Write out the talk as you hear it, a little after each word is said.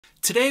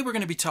Today we're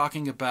going to be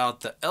talking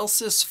about the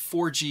Elsys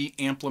 4G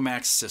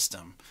Amplimax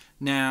system.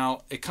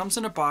 Now, it comes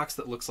in a box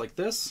that looks like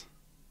this,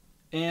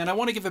 and I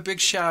want to give a big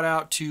shout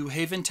out to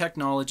Haven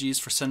Technologies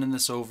for sending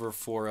this over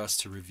for us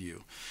to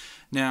review.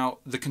 Now,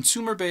 the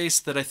consumer base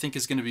that I think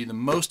is going to be the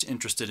most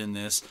interested in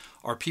this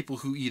are people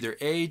who either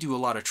A, do a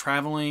lot of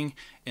traveling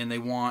and they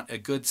want a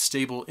good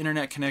stable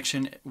internet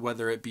connection,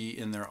 whether it be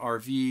in their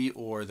RV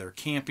or they're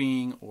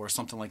camping or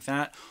something like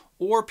that,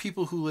 or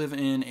people who live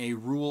in a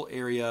rural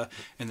area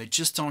and they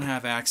just don't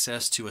have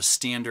access to a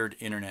standard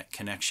internet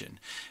connection.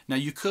 Now,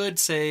 you could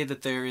say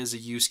that there is a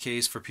use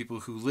case for people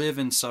who live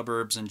in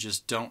suburbs and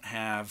just don't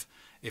have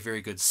a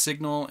very good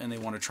signal and they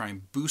want to try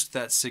and boost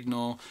that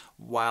signal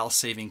while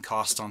saving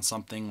cost on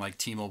something like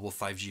T-Mobile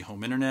 5G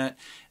home internet,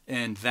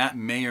 and that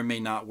may or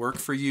may not work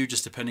for you,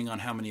 just depending on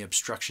how many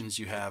obstructions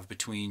you have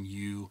between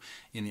you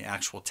and the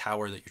actual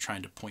tower that you're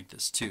trying to point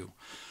this to.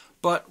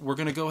 But we're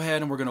going to go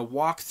ahead and we're going to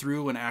walk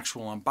through an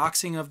actual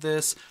unboxing of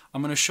this.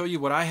 I'm going to show you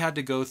what I had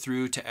to go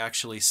through to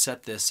actually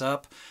set this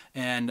up,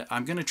 and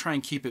I'm going to try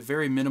and keep it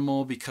very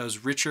minimal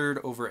because Richard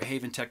over at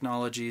Haven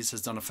Technologies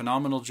has done a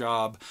phenomenal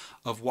job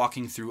of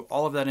walking through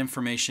all of that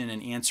information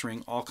and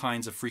answering all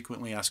kinds of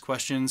frequently asked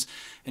questions,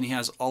 and he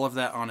has all of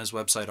that on his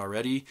website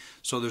already,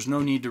 so there's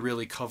no need to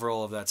really cover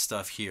all of that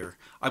stuff here.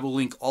 I will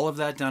link all of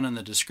that down in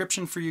the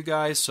description for you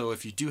guys, so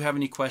if you do have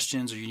any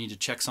questions or you need to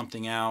check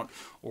something out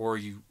or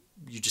you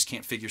just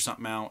can't figure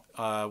something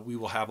out, we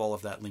will have all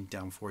of that linked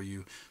down for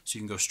you so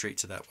you can go straight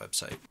to that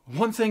website.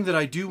 One thing that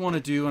I do want to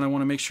do, and I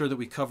want to make sure that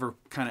we cover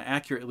kind of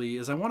accurately,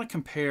 is I want to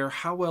compare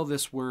how well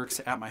this works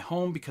at my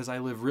home because I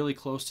live really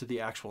close to the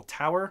actual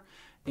tower.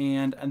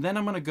 And then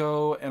I'm going to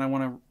go and I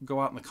want to go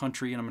out in the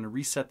country and I'm going to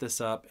reset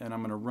this up and I'm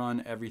going to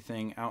run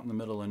everything out in the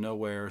middle of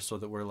nowhere so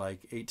that we're like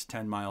 8 to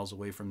 10 miles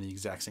away from the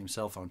exact same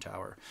cell phone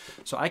tower.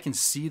 So I can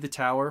see the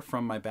tower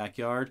from my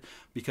backyard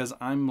because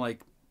I'm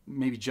like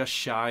maybe just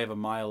shy of a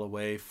mile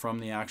away from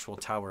the actual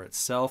tower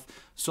itself.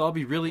 So I'll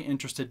be really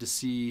interested to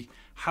see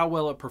how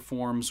well it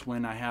performs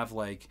when I have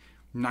like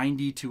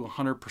 90 to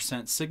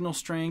 100% signal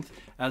strength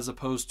as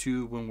opposed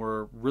to when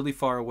we're really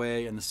far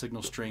away and the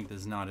signal strength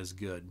is not as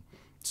good.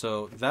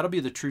 So that'll be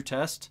the true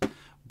test.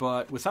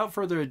 But without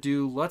further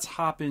ado, let's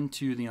hop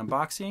into the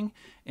unboxing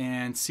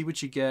and see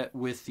what you get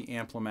with the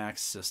Amplimax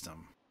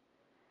system.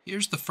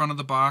 Here's the front of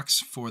the box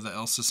for the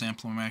Elsys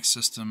Amplimax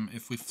system.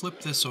 If we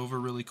flip this over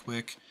really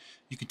quick,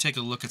 you can take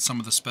a look at some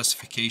of the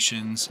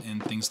specifications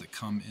and things that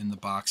come in the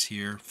box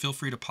here. Feel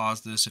free to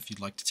pause this if you'd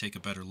like to take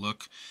a better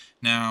look.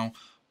 Now,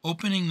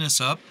 opening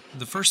this up,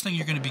 the first thing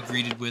you're going to be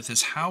greeted with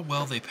is how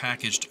well they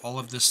packaged all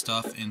of this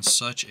stuff in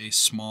such a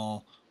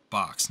small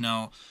box.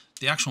 Now,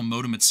 the actual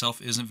modem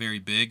itself isn't very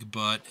big,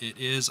 but it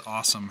is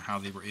awesome how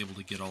they were able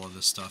to get all of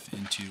this stuff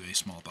into a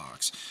small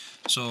box.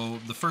 So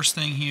the first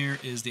thing here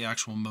is the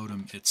actual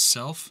modem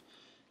itself,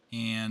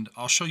 and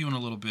I'll show you in a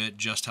little bit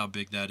just how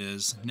big that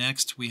is.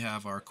 Next, we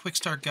have our quick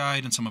start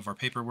guide and some of our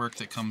paperwork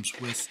that comes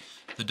with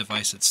the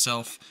device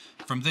itself.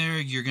 From there,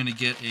 you're going to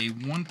get a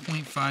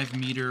 1.5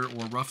 meter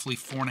or roughly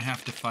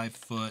 4.5 to 5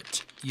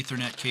 foot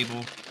Ethernet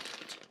cable.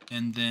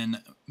 And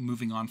then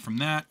moving on from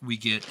that, we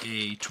get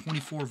a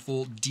 24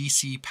 volt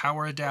DC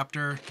power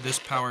adapter. This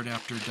power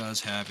adapter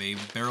does have a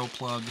barrel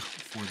plug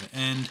for the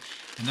end,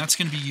 and that's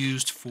going to be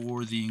used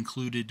for the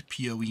included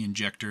PoE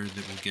injector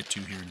that we'll get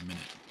to here in a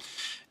minute.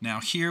 Now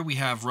here we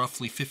have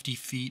roughly 50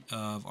 feet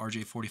of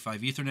RJ45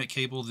 Ethernet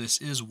cable. This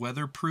is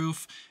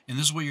weatherproof, and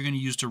this is what you're going to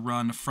use to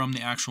run from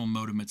the actual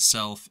modem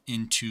itself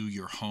into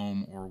your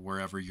home or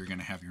wherever you're going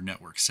to have your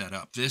network set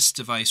up. This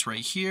device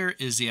right here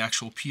is the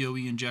actual PoE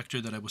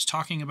injector that I was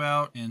talking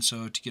about, and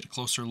so to get a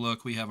closer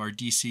look, we have our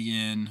DC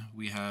in,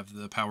 we have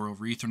the power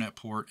over Ethernet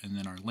port, and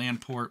then our LAN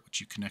port, which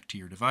you connect to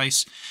your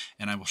device,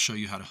 and I will show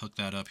you how to hook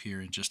that up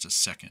here in just a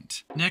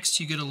second. Next,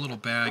 you get a little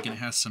bag, and it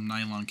has some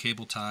nylon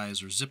cable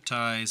ties or zip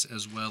ties,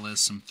 as well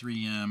as some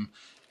 3M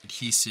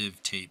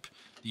adhesive tape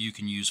that you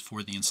can use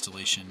for the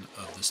installation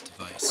of this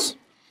device.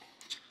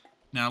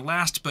 Now,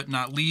 last but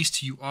not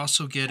least, you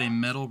also get a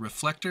metal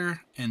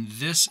reflector, and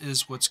this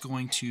is what's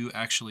going to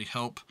actually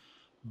help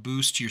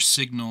boost your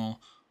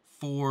signal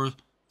for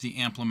the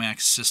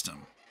Amplimax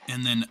system.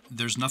 And then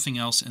there's nothing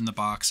else in the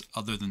box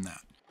other than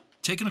that.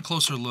 Taking a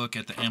closer look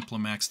at the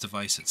Amplimax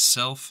device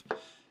itself,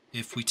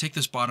 if we take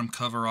this bottom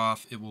cover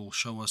off, it will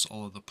show us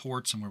all of the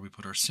ports and where we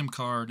put our SIM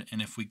card. And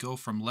if we go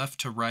from left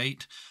to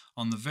right,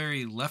 on the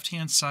very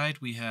left-hand side,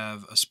 we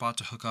have a spot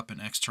to hook up an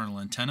external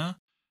antenna.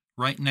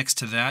 Right next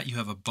to that, you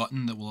have a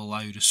button that will allow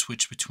you to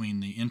switch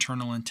between the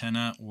internal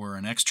antenna or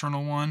an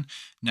external one.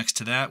 Next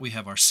to that, we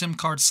have our SIM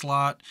card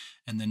slot.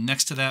 And then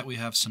next to that, we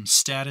have some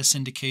status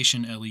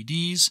indication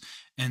LEDs.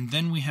 And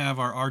then we have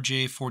our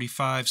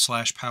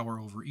RJ45/power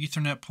over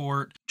Ethernet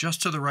port.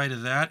 Just to the right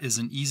of that is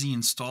an easy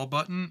install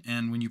button.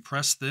 And when you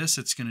press this,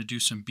 it's going to do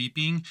some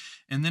beeping.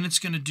 And then it's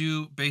going to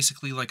do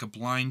basically like a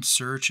blind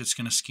search. It's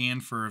going to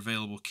scan for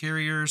available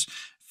carriers,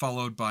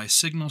 followed by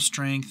signal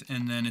strength,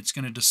 and then it's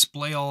going to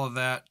display all of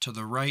that to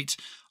the right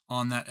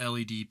on that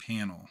LED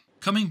panel.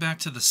 Coming back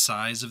to the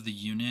size of the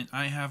unit,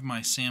 I have my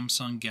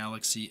Samsung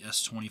Galaxy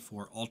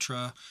S24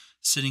 Ultra.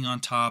 sitting on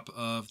top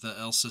of the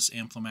Elsys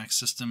Amplimax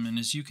system, and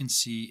as you can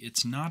see,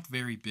 it's not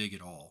very big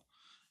at all.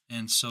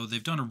 And so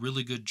they've done a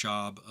really good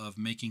job of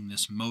making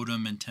this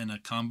modem antenna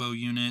combo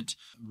unit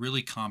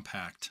really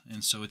compact.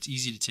 And so it's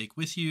easy to take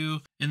with you.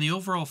 And the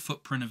overall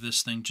footprint of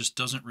this thing just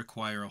doesn't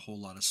require a whole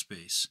lot of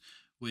space,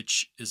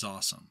 which is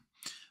awesome.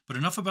 But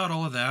enough about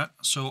all of that.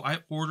 So I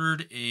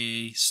ordered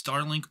a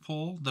Starlink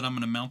pole that I'm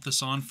going to mount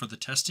this on for the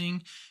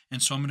testing.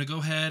 And so I'm going to go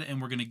ahead and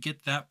we're going to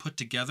get that put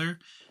together.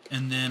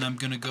 And then I'm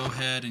going to go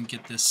ahead and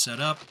get this set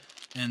up.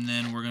 And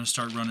then we're going to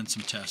start running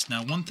some tests.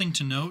 Now, one thing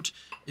to note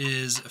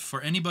is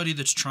for anybody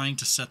that's trying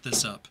to set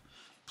this up,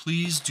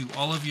 please do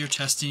all of your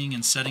testing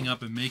and setting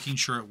up and making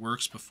sure it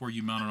works before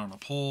you mount it on a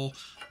pole,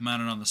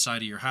 mount it on the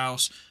side of your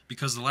house,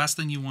 because the last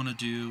thing you want to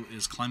do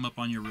is climb up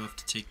on your roof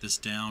to take this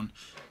down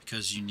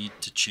because you need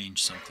to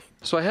change something.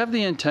 So I have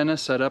the antenna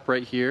set up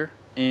right here,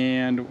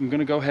 and I'm going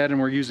to go ahead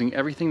and we're using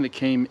everything that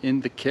came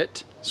in the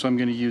kit. So I'm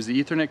going to use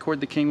the Ethernet cord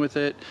that came with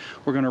it.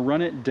 We're going to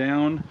run it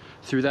down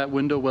through that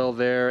window well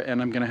there,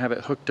 and I'm going to have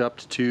it hooked up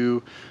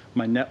to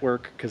my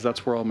network because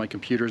that's where all my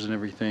computers and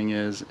everything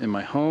is in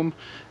my home.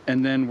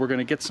 And then we're going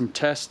to get some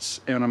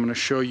tests, and I'm going to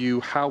show you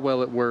how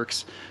well it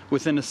works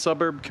within a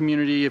suburb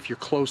community if you're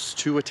close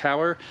to a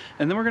tower.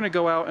 And then we're going to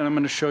go out and I'm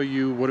going to show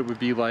you what it would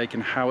be like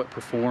and how it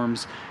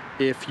performs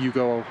if you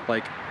go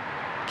like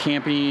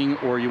camping,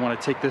 or you want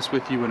to take this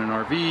with you in an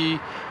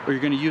RV, or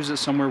you're going to use it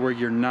somewhere where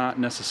you're not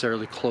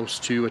necessarily close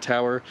to a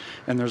tower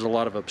and there's a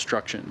lot of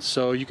obstructions.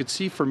 So you could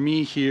see for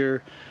me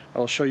here,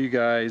 I'll show you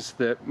guys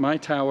that my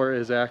tower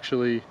is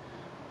actually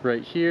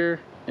right here,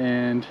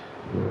 and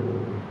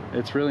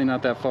it's really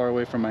not that far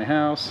away from my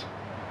house.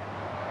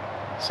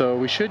 So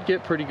we should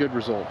get pretty good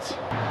results.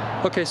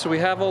 Okay, so we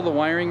have all the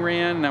wiring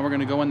ran. Now we're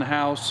going to go in the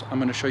house. I'm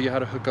going to show you how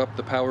to hook up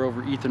the power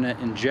over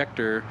Ethernet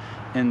injector,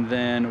 and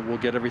then we'll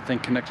get everything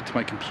connected to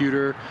my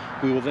computer.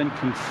 We will then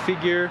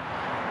configure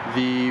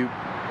the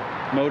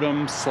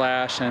modem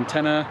slash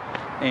antenna,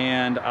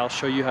 and I'll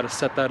show you how to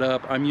set that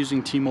up. I'm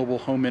using T-Mobile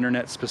Home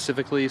Internet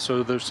specifically,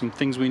 so there's some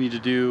things we need to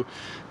do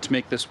to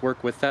make this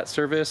work with that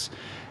service.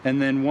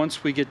 And then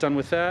once we get done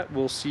with that,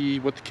 we'll see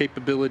what the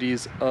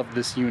capabilities of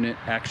this unit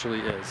actually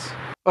is.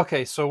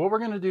 Okay, so what we're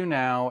going to do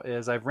now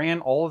is I've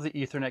ran all of the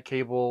Ethernet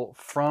cable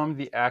from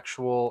the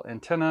actual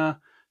antenna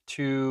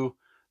to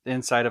the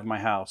inside of my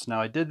house.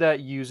 Now I did that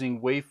using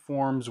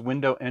Waveform's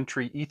window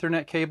entry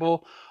Ethernet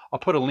cable. I'll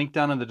put a link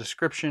down in the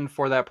description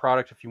for that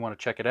product if you want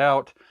to check it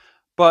out.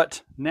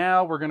 But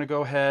now we're going to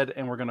go ahead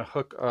and we're going to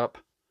hook up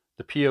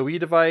the PoE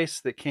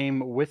device that came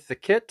with the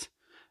kit,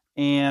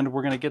 and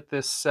we're going to get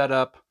this set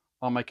up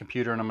on my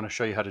computer, and I'm going to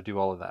show you how to do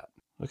all of that.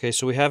 Okay,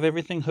 so we have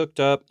everything hooked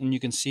up, and you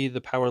can see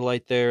the power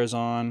light there is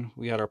on.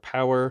 We got our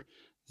power.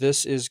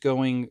 This is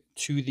going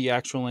to the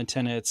actual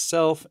antenna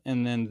itself,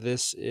 and then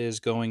this is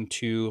going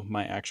to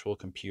my actual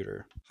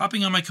computer.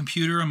 Hopping on my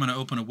computer, I'm going to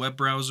open a web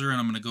browser, and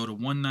I'm going to go to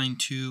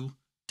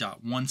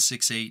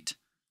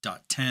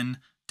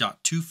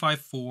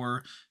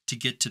 192.168.10.254 to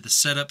get to the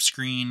setup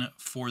screen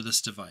for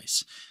this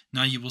device.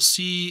 Now you will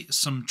see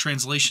some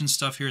translation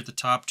stuff here at the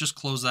top. Just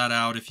close that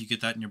out if you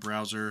get that in your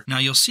browser. Now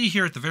you'll see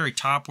here at the very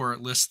top where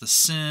it lists the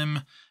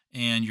SIM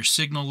and your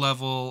signal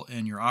level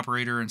and your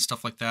operator and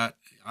stuff like that.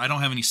 I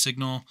don't have any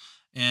signal,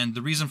 and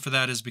the reason for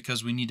that is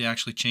because we need to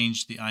actually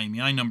change the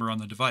IMEI number on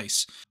the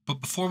device.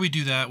 But before we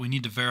do that, we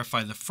need to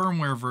verify the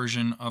firmware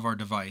version of our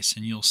device,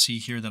 and you'll see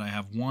here that I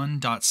have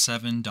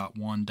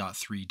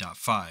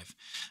 1.7.1.3.5.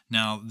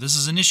 Now this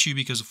is an issue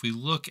because if we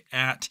look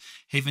at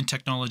Haven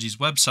Technologies'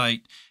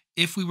 website,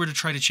 if we were to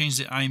try to change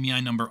the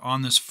IMEI number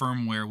on this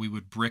firmware, we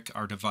would brick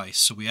our device.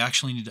 So we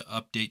actually need to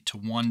update to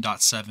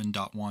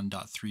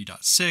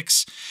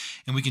 1.7.1.3.6,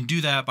 and we can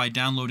do that by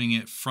downloading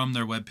it from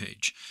their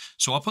webpage.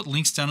 So I'll put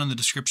links down in the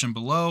description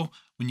below.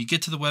 When you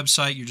get to the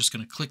website, you're just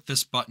going to click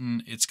this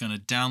button. It's going to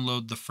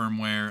download the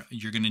firmware.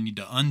 You're going to need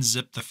to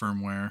unzip the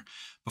firmware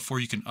before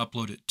you can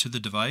upload it to the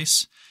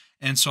device.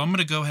 And so I'm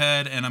going to go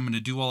ahead and I'm going to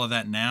do all of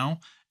that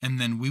now, and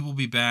then we will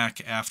be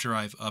back after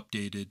I've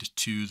updated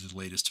to the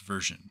latest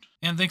version.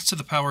 And thanks to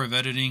the power of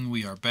editing,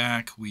 we are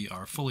back. We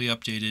are fully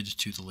updated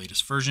to the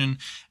latest version,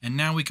 and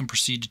now we can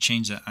proceed to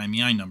change that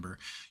IMEI number.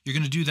 You're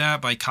going to do that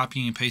by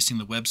copying and pasting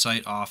the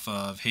website off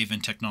of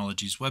Haven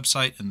Technologies'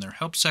 website in their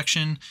help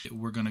section.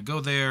 We're going to go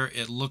there.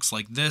 It looks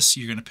like this.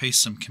 You're going to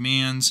paste some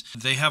commands.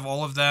 They have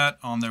all of that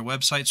on their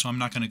website, so I'm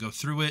not going to go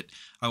through it.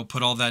 I will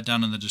put all that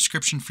down in the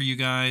description for you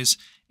guys.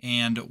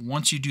 And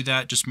once you do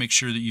that, just make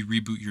sure that you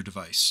reboot your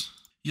device.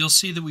 You'll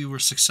see that we were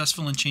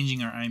successful in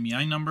changing our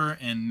IMEI number,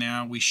 and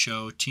now we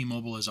show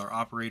T-Mobile as our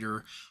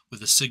operator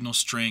with a signal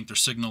strength or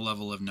signal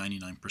level of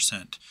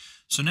 99%.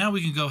 So now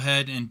we can go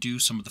ahead and do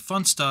some of the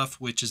fun stuff,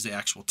 which is the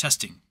actual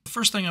testing. The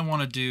first thing I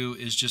want to do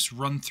is just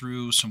run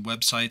through some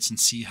websites and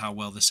see how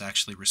well this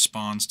actually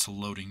responds to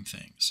loading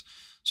things.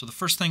 So the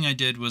first thing I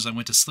did was I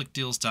went to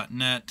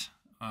slickdeals.net,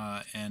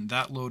 and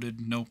that loaded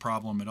no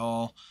problem at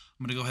all.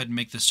 I'm going to go ahead and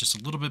make this just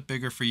a little bit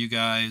bigger for you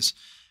guys.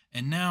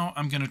 And now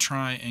I'm going to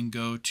try and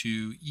go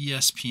to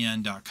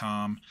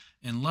ESPN.com,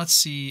 and let's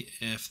see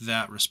if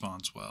that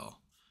responds well.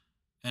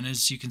 And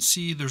as you can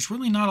see, there's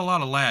really not a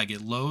lot of lag.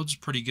 It loads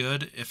pretty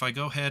good. If I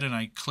go ahead and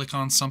I click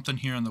on something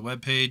here on the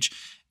web page,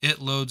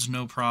 it loads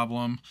no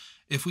problem.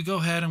 If we go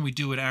ahead and we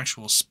do an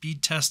actual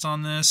speed test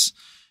on this,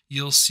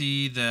 you'll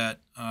see that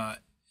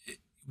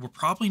we're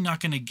probably not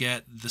going to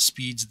get the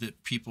speeds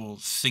that people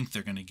think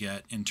they're going to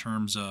get in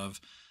terms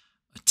of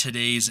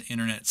today's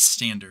internet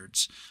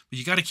standards. But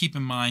you got to keep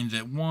in mind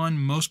that one,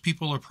 most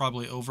people are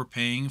probably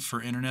overpaying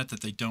for internet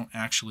that they don't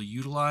actually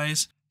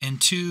utilize. And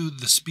two,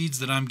 the speeds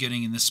that I'm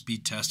getting in this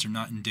speed test are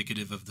not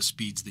indicative of the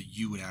speeds that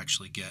you would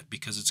actually get,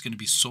 because it's going to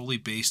be solely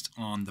based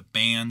on the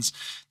bands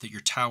that your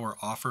tower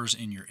offers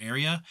in your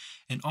area,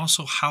 and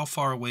also how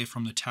far away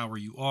from the tower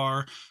you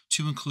are,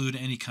 to include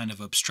any kind of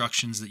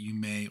obstructions that you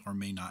may or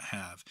may not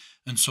have.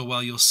 And so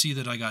while you'll see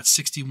that I got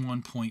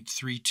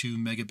 61.32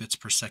 megabits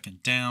per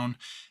second down,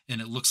 and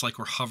it looks like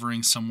we're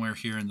hovering somewhere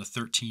here in the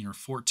 13 or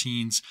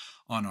 14s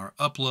on our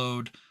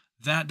upload,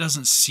 that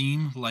doesn't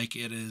seem like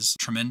it is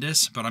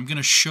tremendous, but I'm going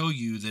to show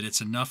you that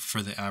it's enough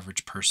for the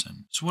average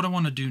person. So what I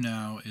want to do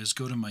now is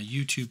go to my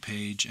YouTube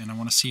page, and I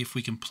want to see if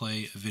we can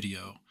play a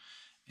video.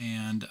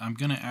 And I'm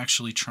going to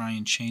actually try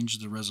and change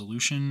the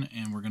resolution,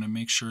 and we're going to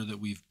make sure that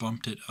we've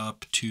bumped it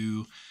up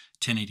to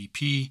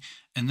 1080p.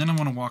 And then I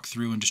want to walk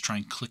through and just try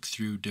and click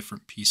through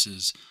different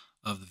pieces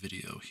of the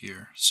video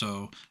here.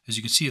 So as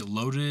you can see, it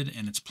loaded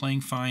and it's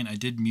playing fine. I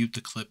did mute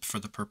the clip for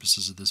the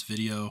purposes of this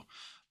video,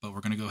 but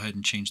we're going to go ahead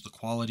and change the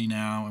quality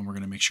now, and we're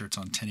going to make sure it's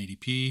on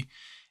 1080p,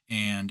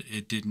 and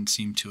it didn't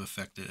seem to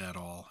affect it at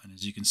all. And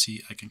as you can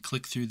see, I can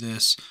click through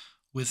this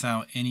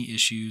without any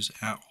issues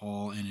at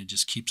all, and it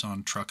just keeps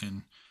on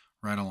trucking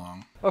right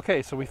along.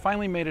 Okay, so we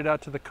finally made it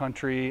out to the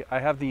country. I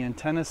have the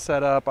antennas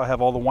set up, I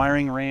have all the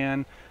wiring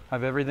ran, I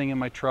have everything in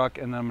my truck,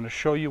 and then I'm going to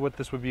show you what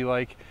this would be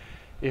like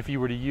if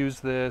you were to use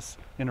this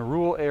in a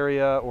rural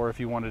area, or if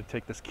you wanted to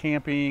take this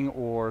camping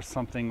or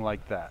something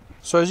like that.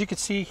 So as you can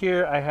see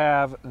here, I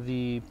have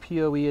the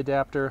PoE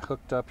adapter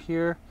hooked up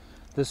here.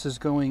 This is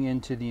going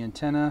into the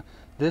antenna.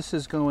 This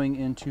is going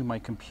into my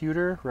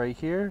computer right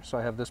here. So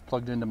I have this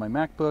plugged into my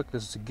MacBook.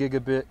 This is a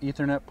gigabit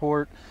Ethernet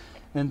port.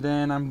 And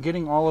then I'm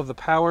getting all of the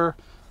power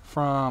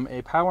from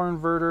a power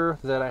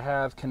inverter that I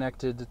have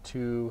connected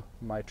to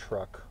my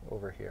truck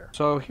over here.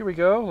 So here we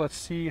go. Let's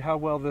see how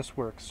well this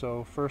works.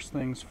 So first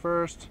things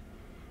first,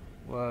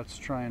 let's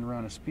try and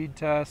run a speed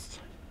test.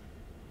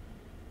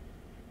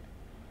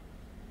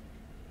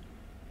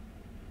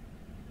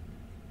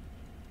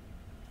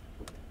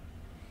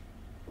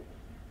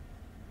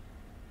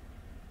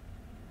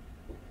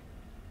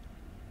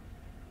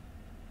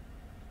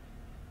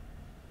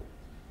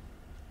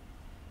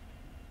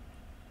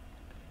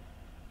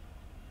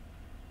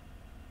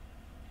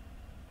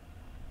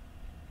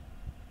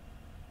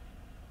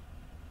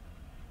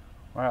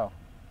 Wow,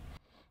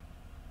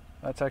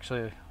 that's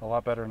actually a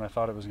lot better than I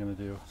thought it was going to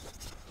do.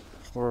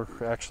 We're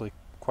actually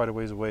quite a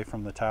ways away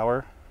from the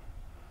tower.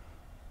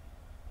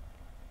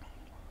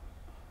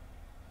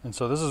 And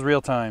so this is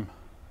real time.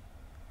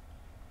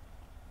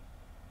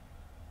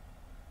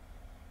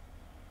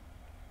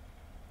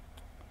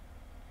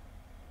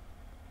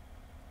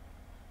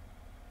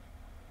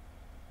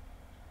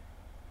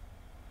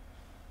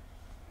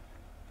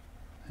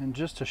 And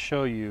just to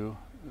show you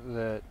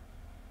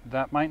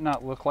that might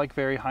not look like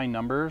very high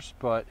numbers,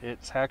 but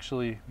it's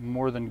actually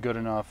more than good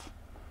enough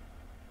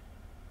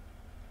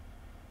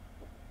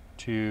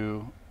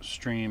to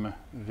stream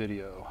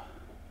video.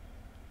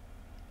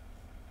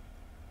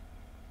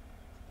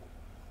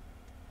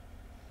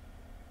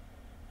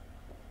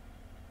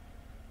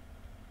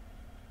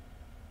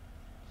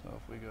 So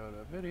if we go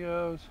to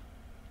videos,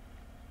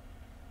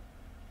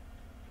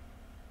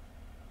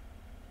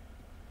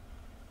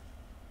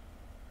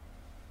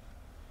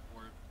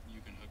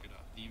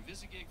 The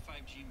Invisigig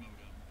 5G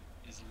modem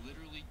is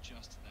literally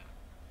just that.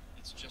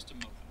 It's just a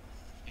modem,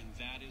 and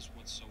that is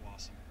what's so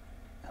awesome.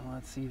 And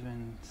let's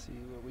even see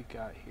what we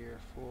got here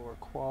for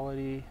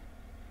quality.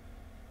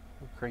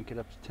 We'll crank it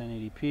up to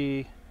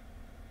 1080p.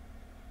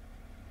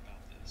 About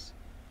this,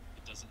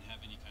 it doesn't have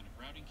any kind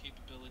of routing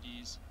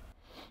capabilities,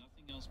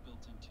 nothing else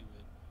built into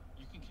it.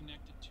 You can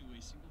connect it to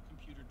a single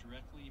computer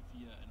directly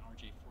via an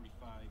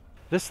RJ45.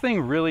 This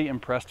thing really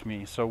impressed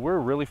me. So we're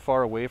really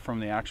far away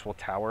from the actual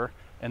tower,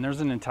 and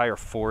there's an entire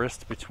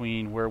forest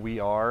between where we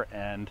are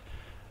and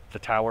the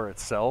tower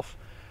itself.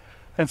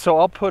 And so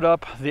I'll put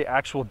up the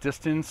actual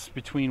distance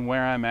between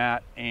where I'm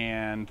at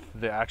and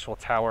the actual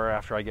tower.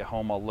 After I get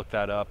home, I'll look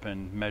that up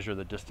and measure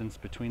the distance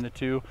between the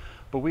two.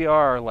 But we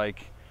are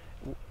like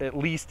at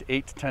least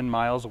 8 to 10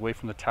 miles away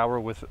from the tower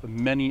with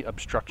many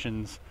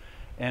obstructions.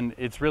 And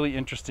it's really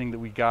interesting that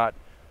we got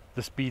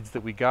the speeds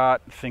that we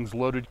got. Things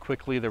loaded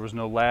quickly, there was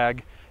no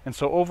lag. And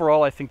so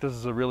overall, I think this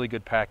is a really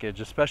good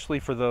package, especially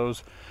for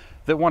those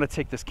that want to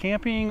take this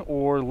camping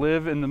or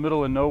live in the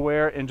middle of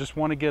nowhere and just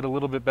want to get a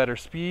little bit better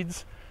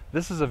speeds.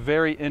 This is a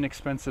very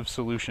inexpensive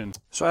solution.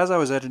 So as I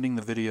was editing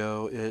the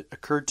video, it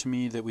occurred to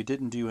me that we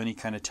didn't do any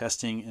kind of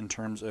testing in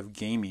terms of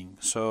gaming.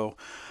 So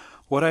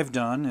what I've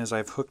done is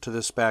I've hooked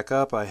this back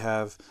up. I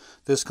have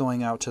this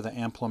going out to the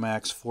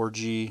Amplimax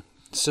 4G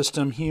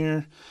system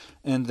here,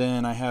 and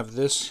then I have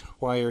this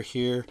wire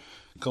here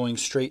going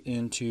straight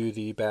into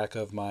the back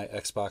of my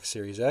Xbox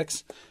Series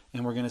X,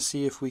 and we're going to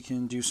see if we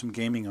can do some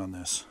gaming on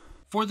this.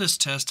 For this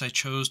test, I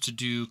chose to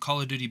do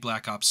Call of Duty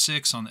Black Ops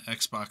 6 on the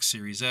Xbox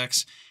Series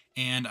X,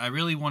 and I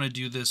really want to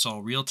do this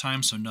all real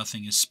time so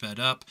nothing is sped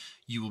up.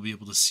 You will be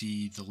able to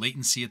see the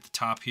latency at the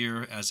top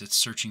here as it's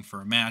searching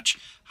for a match,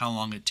 how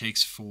long it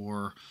takes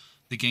for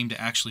the game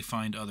to actually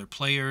find other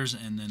players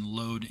and then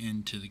load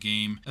into the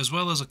game, as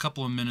well as a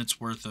couple of minutes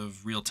worth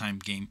of real-time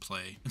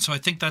gameplay. And so I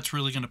think that's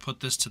really going to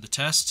put this to the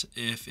test.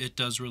 If it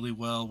does really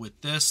well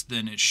with this,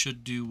 then it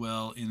should do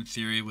well in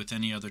theory with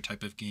any other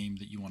type of game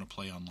that you want to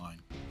play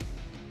online.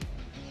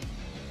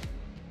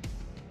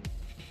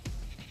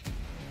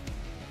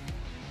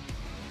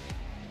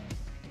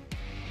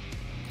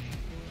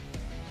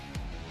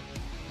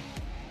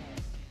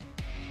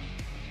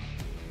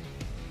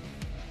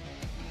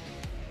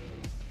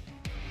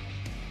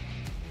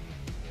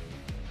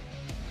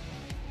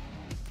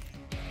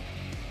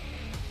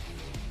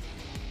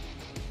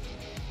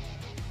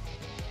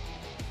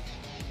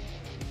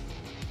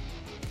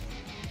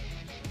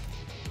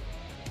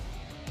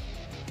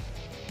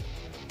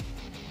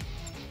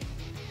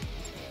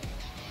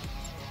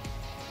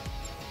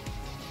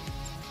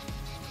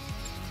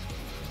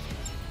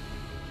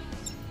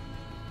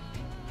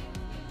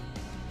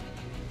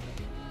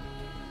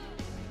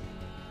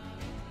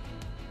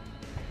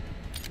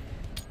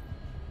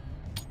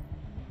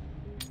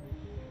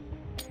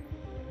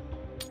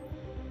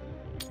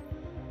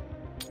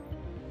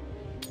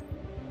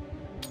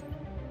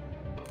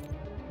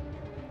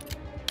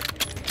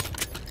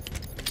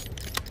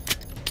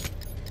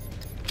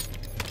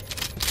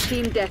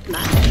 Team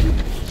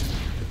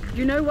deathmatch.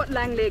 You know what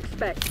Langley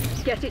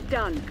expects. Get it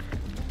done.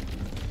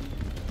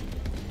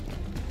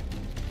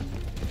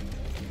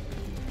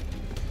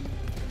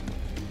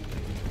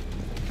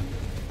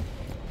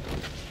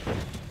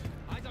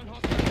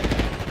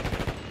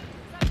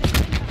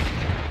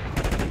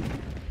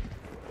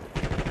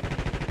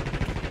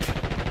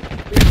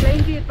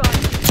 Reclaim the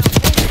advantage.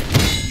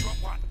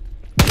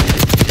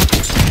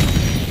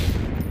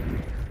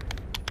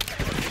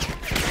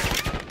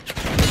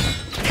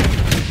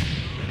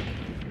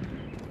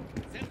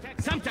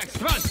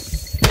 Semtex, run!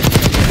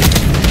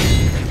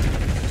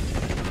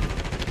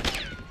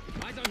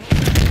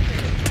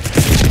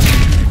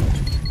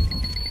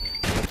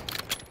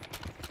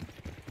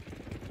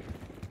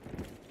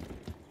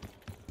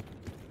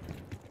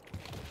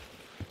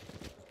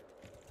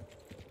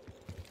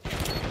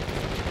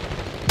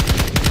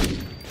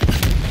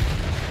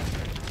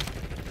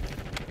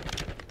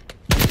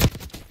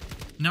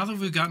 Now that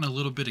we've gotten a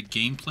little bit of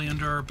gameplay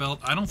under our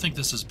belt, I don't think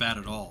this is bad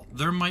at all.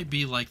 There might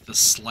be like the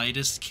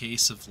slightest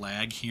case of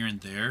lag here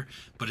and there,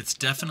 but it's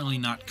definitely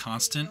not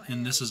constant,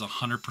 and this is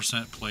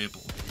 100%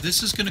 playable.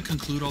 This is going to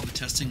conclude all the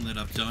testing that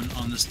I've done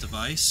on this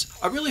device.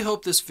 I really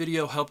hope this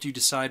video helped you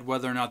decide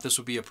whether or not this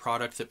would be a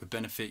product that would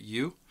benefit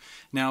you.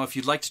 Now, if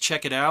you'd like to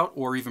check it out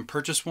or even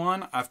purchase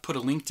one, I've put a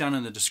link down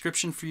in the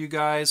description for you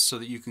guys so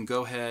that you can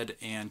go ahead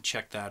and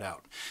check that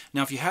out.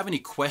 Now, if you have any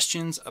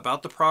questions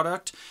about the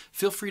product,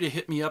 feel free to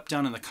hit me up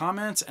down in the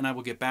comments and I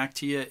will get back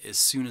to you as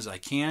soon as I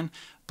can.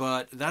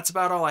 But that's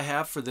about all I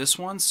have for this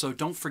one, so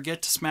don't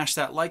forget to smash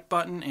that like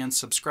button and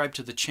subscribe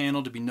to the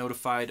channel to be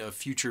notified of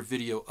future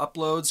video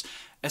uploads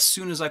as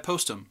soon as I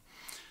post them.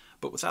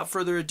 But without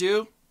further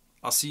ado,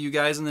 I'll see you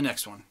guys in the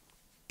next one.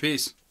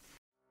 Peace.